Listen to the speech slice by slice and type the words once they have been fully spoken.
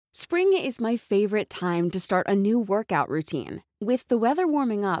Spring is my favorite time to start a new workout routine. With the weather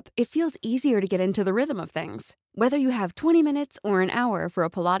warming up, it feels easier to get into the rhythm of things. Whether you have 20 minutes or an hour for a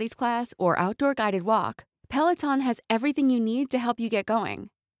Pilates class or outdoor guided walk, Peloton has everything you need to help you get going.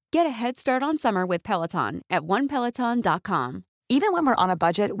 Get a head start on summer with Peloton at onepeloton.com. Even when we're on a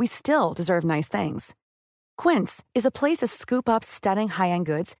budget, we still deserve nice things. Quince is a place to scoop up stunning high-end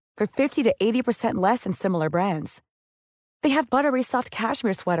goods for 50 to 80% less than similar brands. They have buttery soft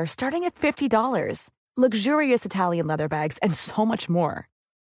cashmere sweaters starting at $50, luxurious Italian leather bags, and so much more.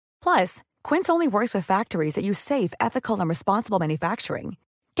 Plus, Quince only works with factories that use safe, ethical, and responsible manufacturing.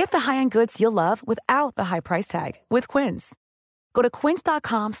 Get the high-end goods you'll love without the high price tag with Quince. Go to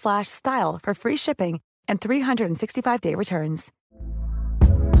quince.com/style for free shipping and 365-day returns.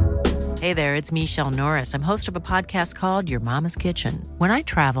 Hey there, it's Michelle Norris. I'm host of a podcast called Your Mama's Kitchen. When I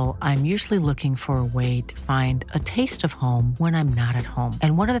travel, I'm usually looking for a way to find a taste of home when I'm not at home.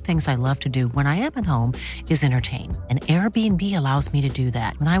 And one of the things I love to do when I am at home is entertain. And Airbnb allows me to do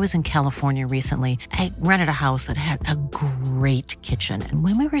that. When I was in California recently, I rented a house that had a great kitchen. And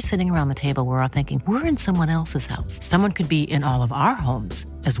when we were sitting around the table, we're all thinking, we're in someone else's house. Someone could be in all of our homes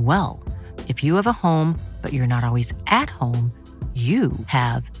as well. If you have a home, but you're not always at home, you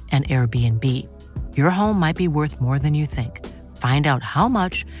have an Airbnb. Your home might be worth more than you think. Find out how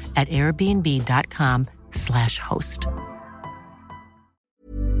much at airbnb.com/host.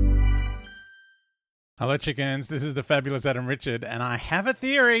 Hello, chickens. This is the fabulous Adam Richard, and I have a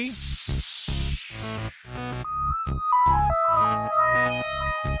theory.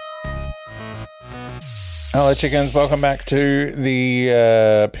 Hello, chickens. Welcome back to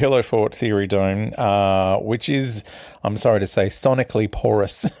the Pillow Fort Theory Dome, which is, I'm sorry to say, sonically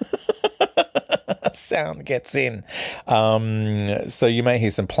porous. Sound gets in. So you may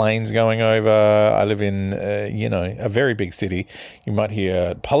hear some planes going over. I live in, a very big city. You might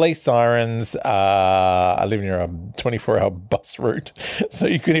hear police sirens. I live near a 24-hour bus route. So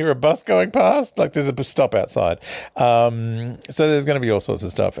you could hear a bus going past. Like there's a bus stop outside. So there's going to be all sorts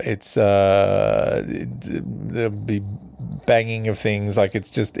of stuff. It's there'll be banging of things. Like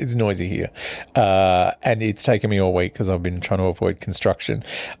it's noisy here. And it's taken me all week because I've been trying to avoid construction.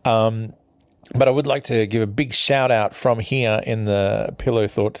 But I would like to give a big shout out from here in the Pillow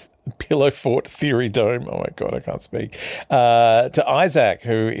Fort Theory Dome. Oh my God, I can't speak. To Isaac,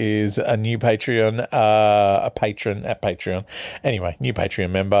 who is a new Patreon, a patron at Patreon. Anyway, new Patreon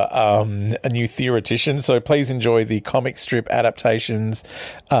member, a new theoretician. So please enjoy the comic strip adaptations,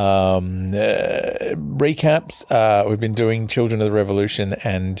 recaps. We've been doing Children of the Revolution,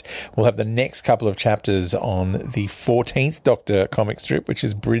 and we'll have the next couple of chapters on the 14th Doctor comic strip, which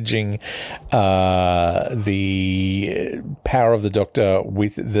is bridging the Power of the Doctor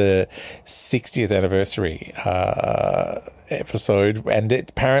with the 60th anniversary episode, and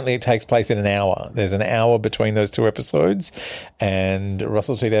apparently it takes place in an hour. There's an hour between those two episodes, and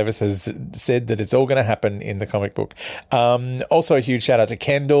Russell T Davies has said that it's all going to happen in the comic book. Also, a huge shout out to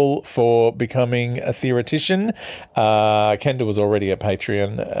Kendall for becoming a theoretician. Kendall was already a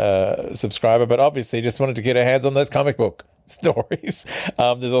Patreon subscriber, but obviously just wanted to get her hands on those comic book stories.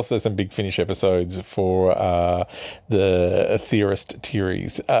 There's also some Big Finish episodes for the theorist tier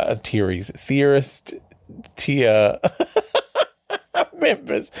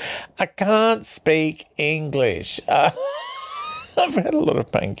members. I can't speak English. I've had a lot of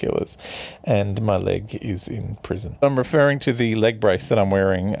painkillers and my leg is in prison. I'm referring to the leg brace that I'm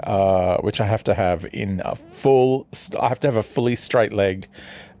wearing, which I have to have I have to have a fully straight leg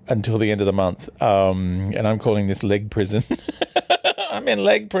until the end of the month. And I'm calling this leg prison. I'm in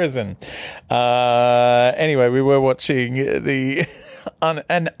leg prison. Anyway, we were watching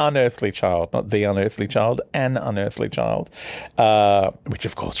An Unearthly Child, not The Unearthly Child, An Unearthly Child, which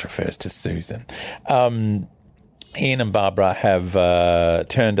of course refers to Susan. Ian and Barbara have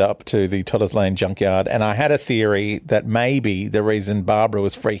turned up to the Todders Lane junkyard, and I had a theory that maybe the reason Barbara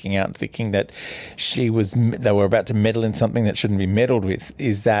was freaking out and thinking that they were about to meddle in something that shouldn't be meddled with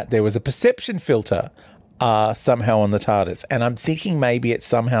is that there was a perception filter somehow on the TARDIS, and I'm thinking maybe it's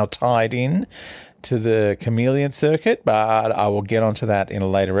somehow tied in to the chameleon circuit, but I will get onto that in a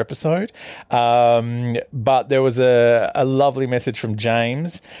later episode. But there was a lovely message from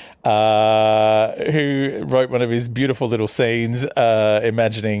James, who wrote one of his beautiful little scenes,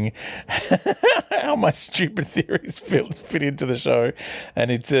 imagining how my stupid theories fit into the show.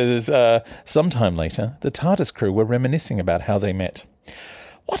 And it says, sometime later, the TARDIS crew were reminiscing about how they met.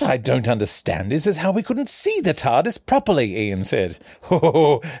 What I don't understand is how we couldn't see the TARDIS properly, Ian said.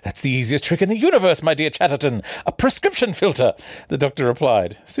 Oh, that's the easiest trick in the universe, my dear Chatterton. A prescription filter, the Doctor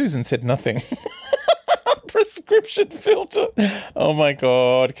replied. Susan said nothing. prescription filter. Oh my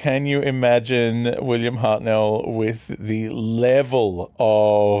God. Can you imagine William Hartnell with the level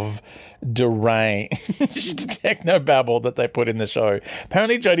of deranged technobabble that they put in the show?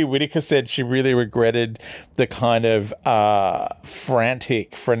 Apparently Jodie Whittaker said she really regretted the kind of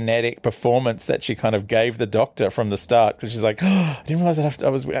frantic, frenetic performance that she kind of gave the Doctor from the start, because she's like, oh, I didn't realize I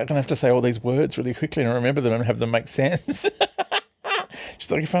was going to have to say all these words really quickly and remember them and have them make sense.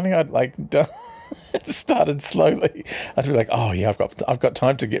 She's like, if only I'd started slowly, I'd be like, oh yeah, I've got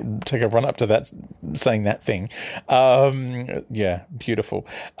time to take a run up to that, saying that thing. Yeah, beautiful.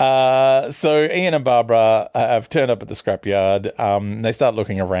 So Ian and Barbara have turned up at the scrapyard. They start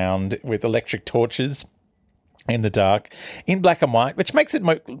looking around with electric torches in the dark, in black and white, which makes it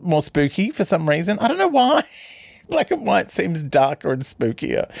more spooky for some reason. I don't know why. Black and white seems darker and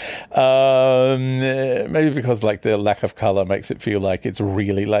spookier. Maybe because like the lack of colour makes it feel like it's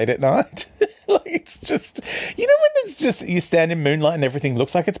really late at night. Like it's just, you know, when it's just you stand in moonlight and everything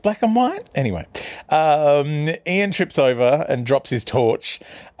looks like it's black and white. Anyway, Ian trips over and drops his torch,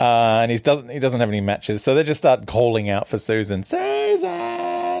 and he doesn't have any matches, so they just start calling out for Susan.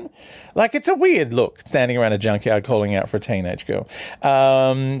 Susan! Like, it's a weird look, standing around a junkyard calling out for a teenage girl.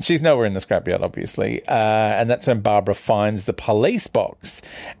 She's nowhere in the scrapyard, obviously. And that's when Barbara finds the police box.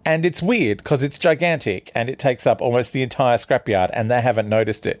 And it's weird because it's gigantic and it takes up almost the entire scrapyard, and they haven't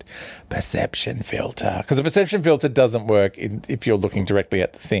noticed it. Perception filter. Because the perception filter doesn't work if you're looking directly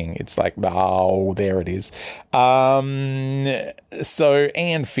at the thing. It's like, oh, there it is. So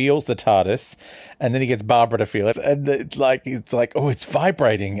Ian feels the TARDIS, and then he gets Barbara to feel it. And it's like, oh, it's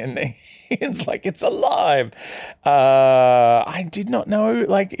vibrating. And it's like, it's alive. I did not know,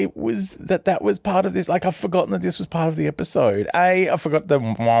 like, it was that was part of this. Like, I've forgotten that this was part of the episode. I forgot the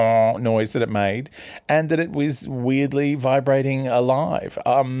noise that it made, and that it was weirdly vibrating alive.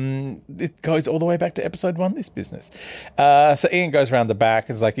 It goes all the way back to episode 1, this business. So Ian goes around the back.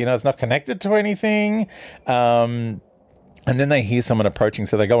 It's like, it's not connected to anything. And then they hear someone approaching,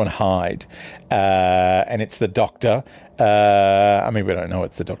 so they go and hide. And it's the Doctor. I mean, we don't know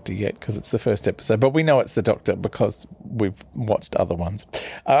it's the Doctor yet because it's the first episode, but we know it's the Doctor because we've watched other ones.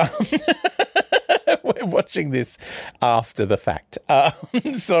 We're watching this after the fact.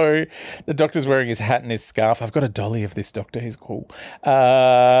 So the Doctor's wearing his hat and his scarf. I've got a dolly of this Doctor. He's cool.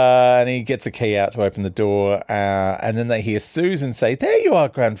 And he gets a key out to open the door. And then they hear Susan say, "There you are,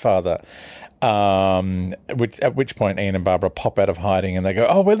 grandfather." At which point Ian and Barbara pop out of hiding and they go,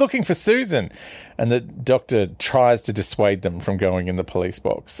 "Oh, we're looking for Susan." And the Doctor tries to dissuade them from going in the police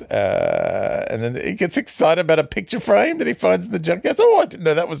box. And then he gets excited about a picture frame that he finds in the junkyard. "Oh, I didn't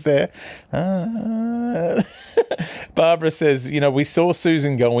know that was there." Barbara says, "We saw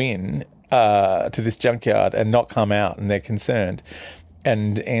Susan go in to this junkyard and not come out, and they're concerned."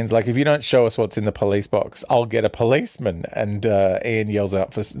 And Ian's like, "If you don't show us what's in the police box, I'll get a policeman." And Ian yells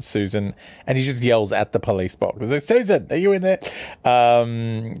out for Susan, and he just yells at the police box. He's like, "Susan, are you in there?"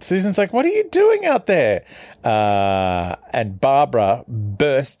 Susan's like, "What are you doing out there?" And Barbara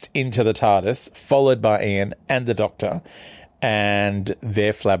bursts into the TARDIS, followed by Ian and the Doctor. And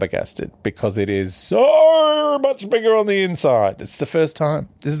they're flabbergasted because it is so much bigger on the inside. It's the first time.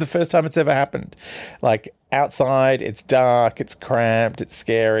 This is the first time it's ever happened. Like, outside, it's dark, it's cramped, it's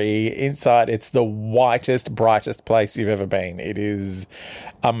scary. Inside, it's the whitest, brightest place you've ever been. It is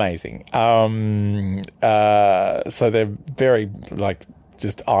amazing. So they're very,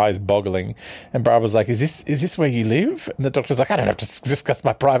 just eyes boggling. And Barbara's like, is this where you live? And the Doctor's like, "I don't have to discuss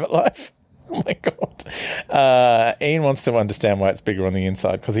my private life." Oh my God. Ian wants to understand why it's bigger on the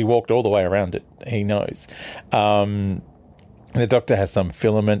inside because he walked all the way around it. He knows. The Doctor has some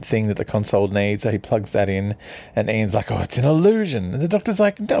filament thing that the console needs, so he plugs that in, and Ian's like, "Oh, it's an illusion." And the Doctor's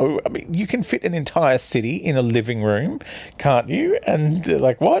like, "No, I mean, you can fit an entire city in a living room, can't you?" And they're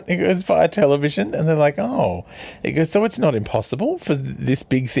like, "What?" He goes, "Via television." And they're like, "Oh." He goes, "So it's not impossible for this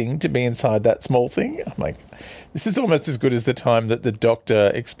big thing to be inside that small thing?" I'm like, this is almost as good as the time that the Doctor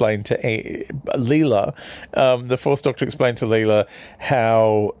explained to Leela, the Fourth Doctor explained to Leela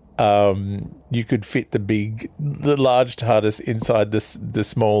how you could fit the large TARDIS inside the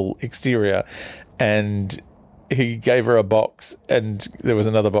small exterior, and he gave her a box, and there was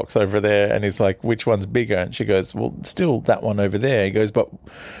another box over there, and he's like, "Which one's bigger?" And she goes, "Well, still that one over there." He goes, "But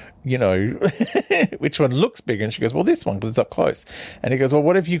which one looks bigger?" And she goes, "Well, this one, because it's up close." And he goes, "Well,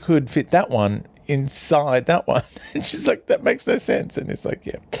 what if you could fit that one inside that one?" And she's like, "That makes no sense." And it's like,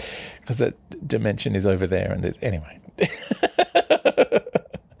 "Yeah, because that dimension is over there." And anyway.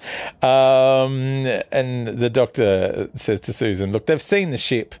 And the Doctor says to Susan, "Look, they've seen the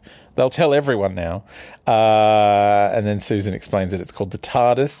ship. They'll tell everyone now. And then Susan explains that it's called the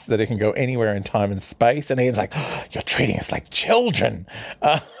TARDIS, that it can go anywhere in time and space. And Ian's like, oh, you're treating us like children.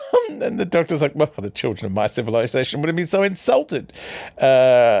 And the Doctor's like, well, the children of my civilization would have been so insulted.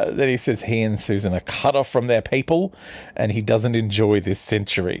 Then he says he and Susan are cut off from their people and he doesn't enjoy this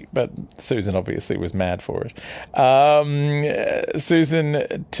century. But Susan obviously was mad for it.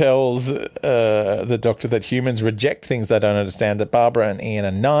 Susan tells the Doctor that humans reject things they don't understand, that Barbara and Ian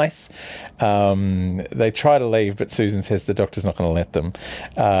are nice. They try to leave, but Susan says the Doctor's not going to let them.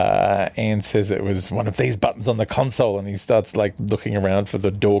 Ian says it was one of these buttons on the console, and he starts like looking around for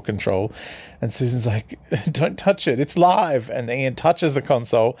the door control. And Susan's like, don't touch it, it's live. And Ian touches the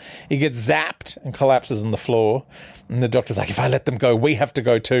console. He gets zapped and collapses on the floor. And the Doctor's like, if I let them go, we have to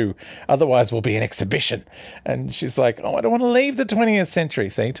go too. Otherwise, we'll be an exhibition. And she's like, oh, I don't want to leave the 20th century.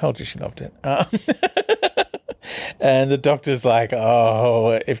 So he told you she loved it. And the Doctor's like,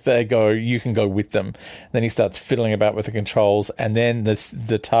 oh, if they go, you can go with them. Then he starts fiddling about with the controls, and then the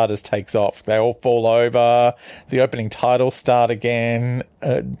TARDIS takes off. They all fall over. The opening titles start again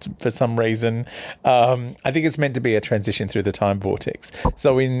for some reason. I think it's meant to be a transition through the time vortex.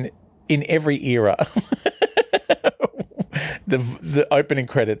 So in every era... The opening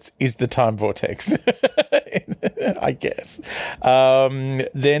credits is the time vortex, I guess.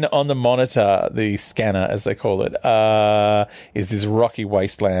 Then on the monitor, the scanner, as they call it, is this rocky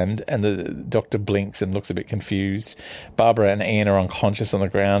wasteland, and the Doctor blinks and looks a bit confused. Barbara and Ian are unconscious on the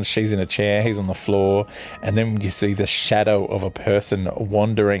ground. She's in a chair, he's on the floor, and then you see the shadow of a person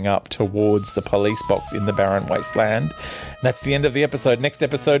wandering up towards the police box in the barren wasteland. That's the end of the episode. Next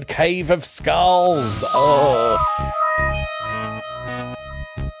episode, Cave of Skulls. Oh.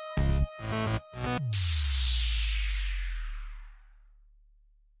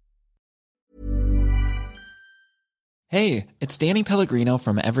 Hey, it's Danny Pellegrino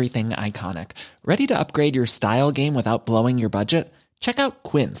from Everything Iconic. Ready to upgrade your style game without blowing your budget? Check out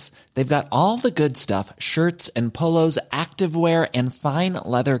Quince. They've got all the good stuff, shirts and polos, activewear, and fine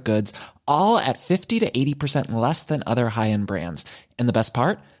leather goods, all at 50 to 80% less than other high-end brands. And the best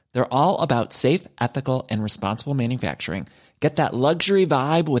part? They're all about safe, ethical, and responsible manufacturing. Get that luxury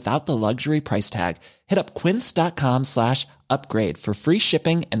vibe without the luxury price tag. Hit up quince.com/upgrade for free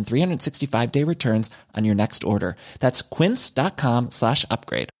shipping and 365-day returns on your next order. That's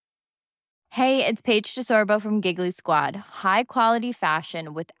quince.com/upgrade. Hey, it's Paige DeSorbo from Giggly Squad. High quality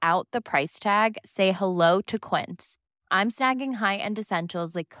fashion without the price tag. Say hello to Quince. I'm snagging high-end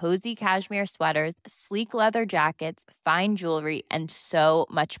essentials like cozy cashmere sweaters, sleek leather jackets, fine jewelry, and so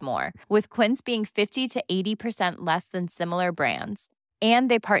much more. With Quince being 50 to 80% less than similar brands.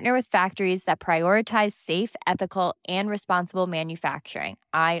 And they partner with factories that prioritize safe, ethical, and responsible manufacturing.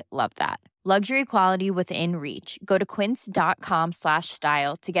 I love that. Luxury quality within reach. Go to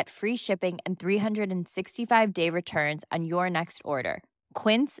quince.com/style to get free shipping and 365-day returns on your next order.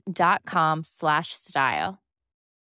 Quince.com/style.